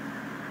informed,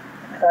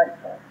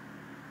 insightful,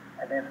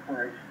 and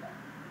inspirational.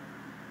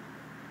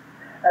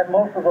 And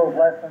most of those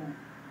lessons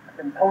have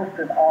been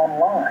posted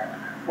online,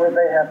 where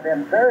they have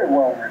been very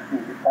well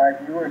received by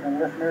viewers and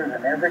listeners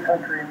in every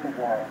country in the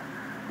world,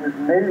 with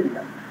millions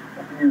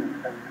of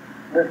views and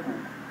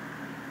listens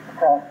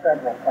across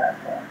several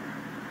platforms.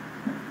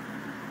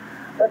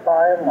 But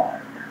by and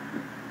large,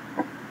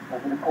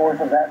 over the course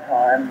of that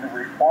time, the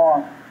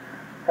response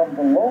from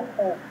the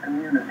local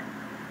community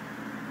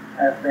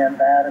has been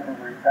that of a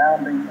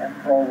resounding and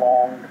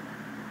prolonged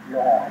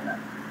yawn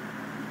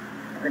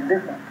of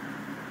indifference,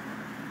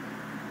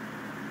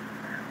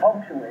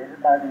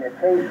 punctuated by the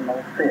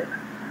occasional fit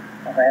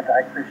of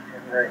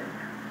anti-Christian rage.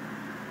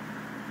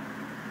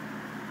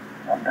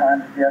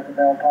 Sometimes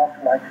Jezebel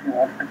talks like she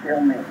wants to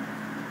kill me.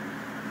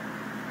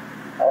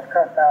 I was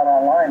cussed out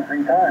online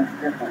 3 times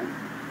this week.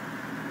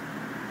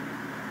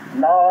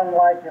 Not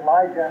unlike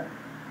Elijah,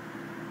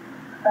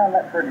 I found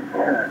that pretty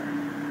discouraging.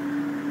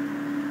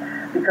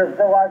 Because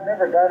though I've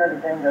never done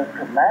anything as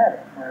dramatic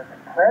or as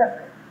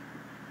impressive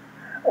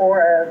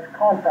or as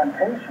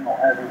confrontational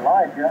as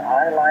Elijah,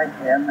 I, like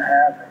him,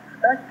 have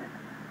expected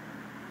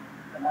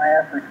that my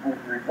efforts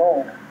would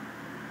result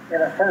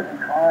in a certain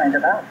kind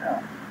of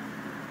outcome.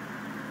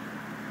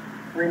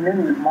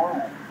 Renewed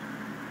minds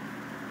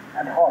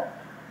and hearts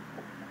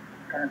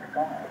turned to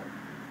God.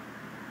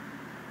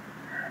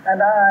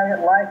 And I,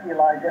 like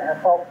Elijah,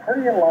 have felt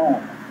pretty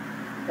alone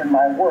in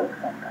my work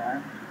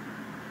sometimes,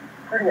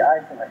 pretty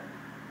isolated.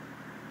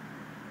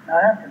 Now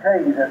I have to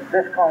tell you that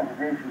this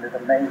congregation is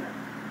amazing.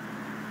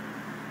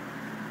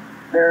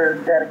 Their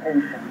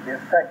dedication is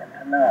second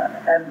to none.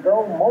 And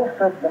though most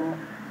of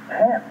them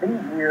can't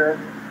be here,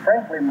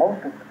 frankly,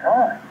 most of the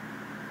time,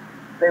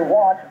 they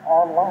watch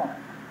online.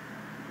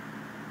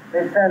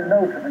 They send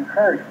notes of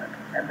encouragement,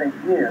 and they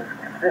give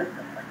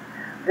consistently.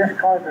 This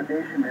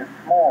congregation is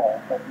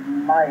small, but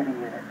mighty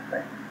in its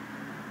faith.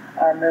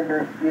 Our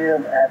members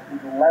give at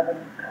 11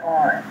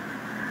 times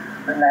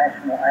the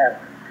national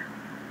average.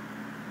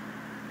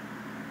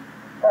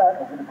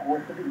 But over the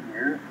course of the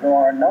years, though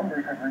our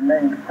numbers have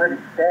remained pretty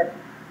steady,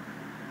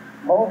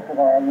 most of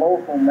our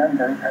local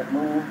members have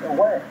moved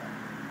away.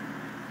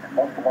 And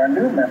most of our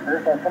new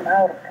members are from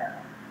out of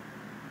town.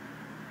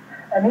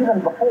 And even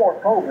before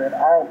COVID,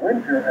 our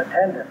winter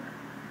attendance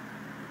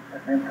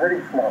has been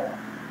pretty slow,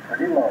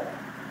 pretty low,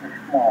 pretty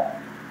small.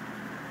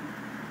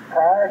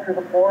 Prior to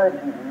the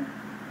quarantine,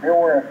 there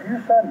were a few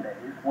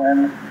Sundays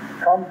when,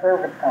 come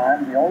service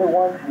time, the only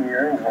ones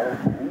here were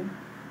me,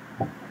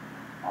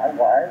 my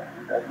wife,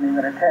 who doesn't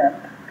even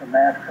attempt to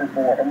mask her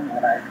boredom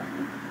when I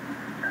speak,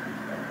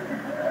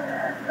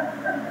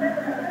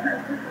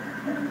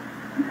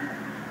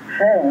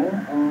 Shane,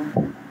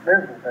 who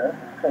lives with us,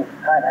 and so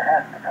kind of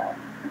has to talk,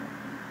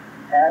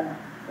 and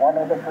one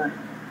other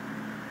person.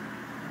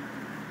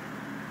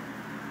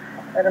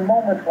 And in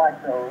moments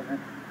like those,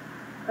 it's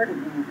pretty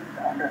easy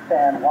to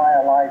understand why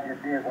Elijah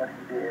did what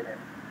he did in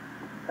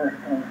 1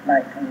 Kings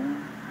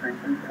 19,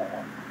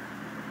 3-4.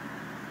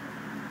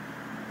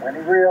 When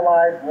he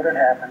realized what had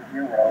happened, he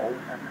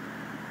arose, and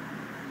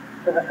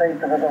for the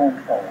sake of his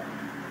own soul,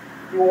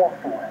 he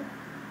walked away.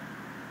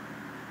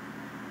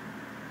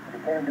 When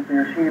he came to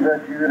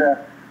Beersheba,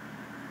 Judah,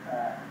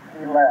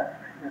 he left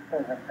his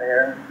servant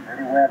there, and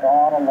he went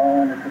on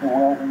alone into the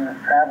wilderness,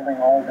 traveling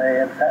all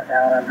day, and sat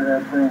down under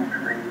a broom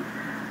tree,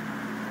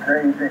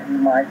 prayed that he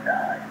might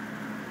die.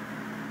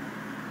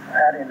 I've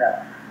had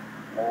enough,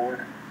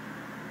 Lord.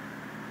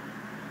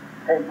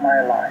 Take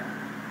my life,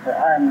 for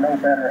I am no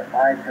better at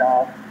my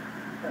job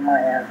than my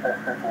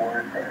ancestors were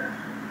at theirs.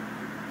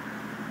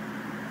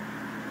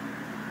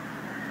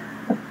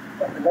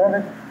 But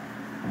beloved,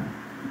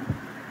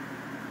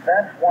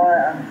 that's why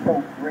I'm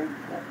so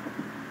grateful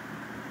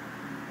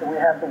that we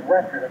have the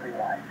record of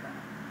Elijah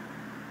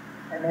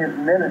and his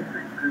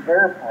ministry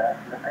preserved for us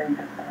in the pages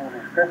of the Holy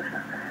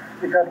Scripture.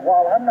 Because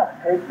while I'm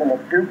not capable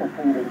of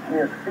duplicating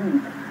his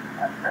feat,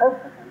 I'm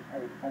perfectly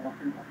capable of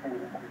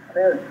duplicating his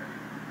failures.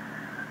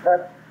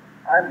 But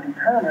I'm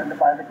determined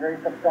by the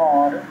grace of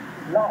God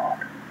not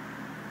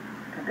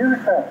to do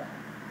so.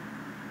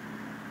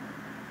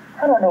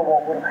 I don't know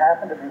what would have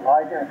happened if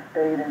Elijah had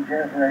stayed in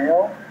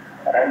Jezreel,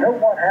 but I know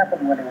what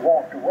happened when he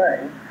walked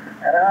away,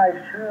 and I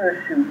sure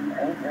as shooting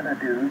ain't gonna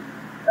do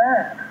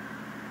that.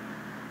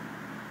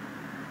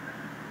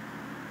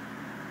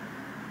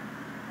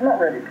 I'm not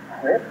ready to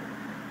quit.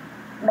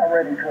 I'm not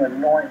ready to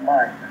anoint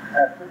my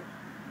successors.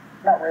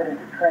 I'm not ready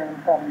to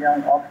train some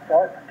young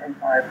upstart to take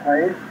my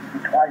place, be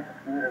twice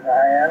as good as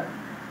I am.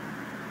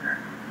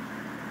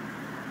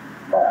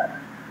 But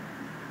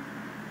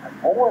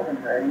I'm more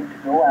than ready to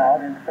go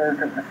out in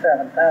search of the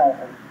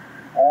 7,000,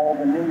 all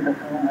the need of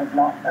whom have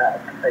not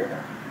bowed to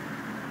Baal,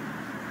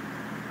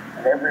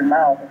 and every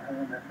mouth of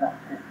whom has not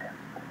kissed him.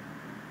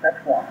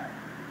 That's why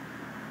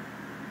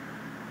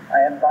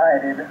I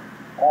invited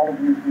all of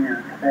you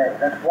here today.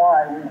 That's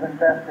why we've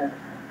invested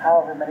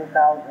however many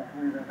thousands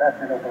we've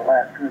invested over the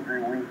last 2 or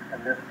 3 weeks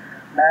in this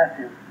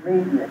massive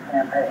media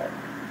campaign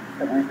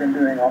that we've been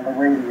doing on the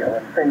radio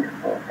and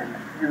Facebook and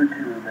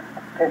YouTube and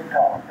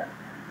TikTok and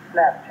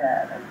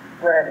Snapchat and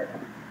Reddit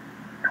and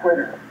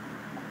Twitter.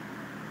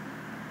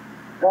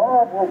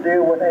 God will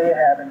deal with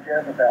Ahab and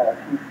Jezebel as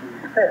he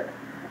sees fit.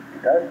 He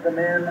does them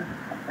in,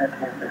 that's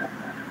his business.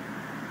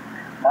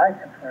 My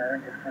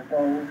concern is for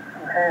those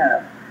who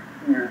have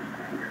ears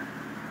to hear,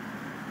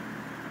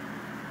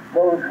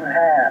 those who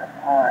have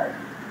eyes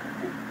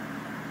to see.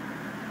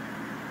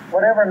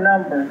 Whatever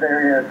number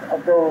there is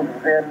of those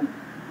within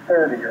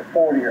 30 or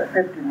 40 or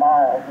 50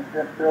 miles of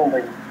this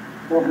building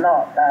who have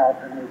not bowed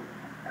the knee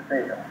to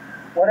Baal.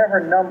 Whatever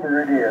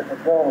number it is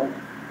of those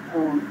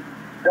who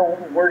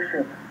don't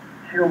worship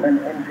human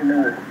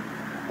ingenuity.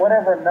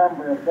 Whatever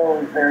number of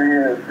those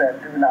there is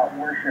that do not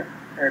worship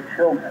their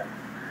children.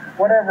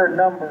 Whatever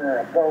number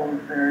of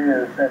those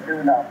there is that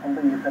do not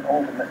believe that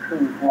ultimate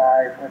truth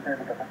lies within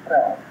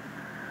themselves.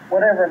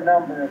 Whatever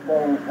number of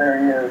those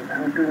there is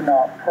who do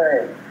not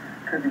pray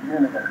to the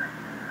universe.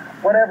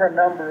 Whatever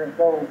number of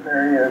those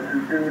there is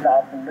who do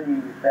not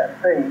believe that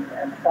faith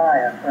and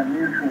science are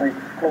mutually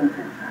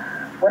exclusive.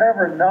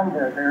 Whatever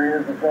number there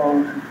is of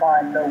those who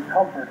find no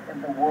comfort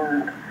in the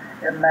words,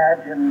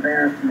 imagine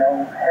there's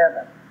no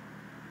heaven.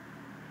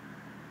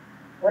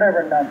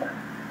 Whatever number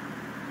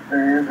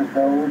there is of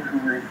those who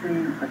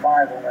receive the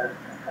Bible as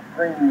the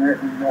supreme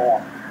written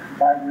norm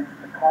by which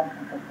the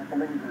conscience of the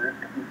believer is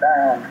to be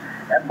bound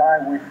and by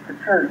which the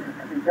church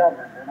is to be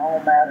governed in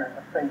all matters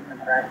of faith and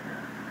practice.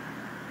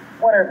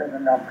 Whatever the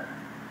number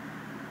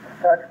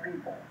of such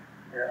people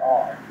there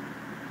are,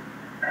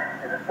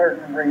 in a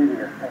certain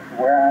radius of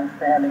where I'm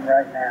standing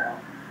right now.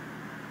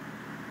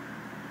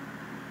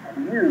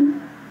 And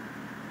you,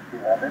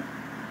 beloved,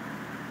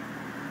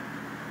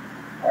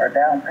 are a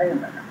down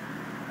payment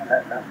on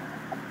that number.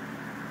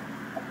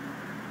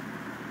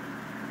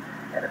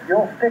 And if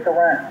you'll stick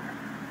around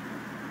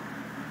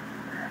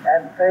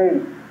and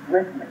faith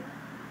with me,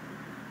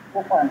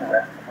 we'll find the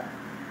rest of them.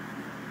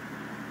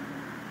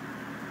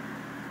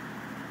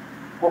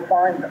 We'll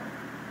find them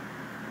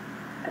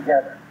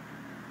together.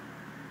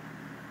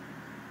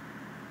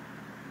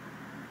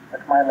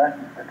 That's my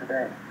lesson for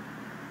today.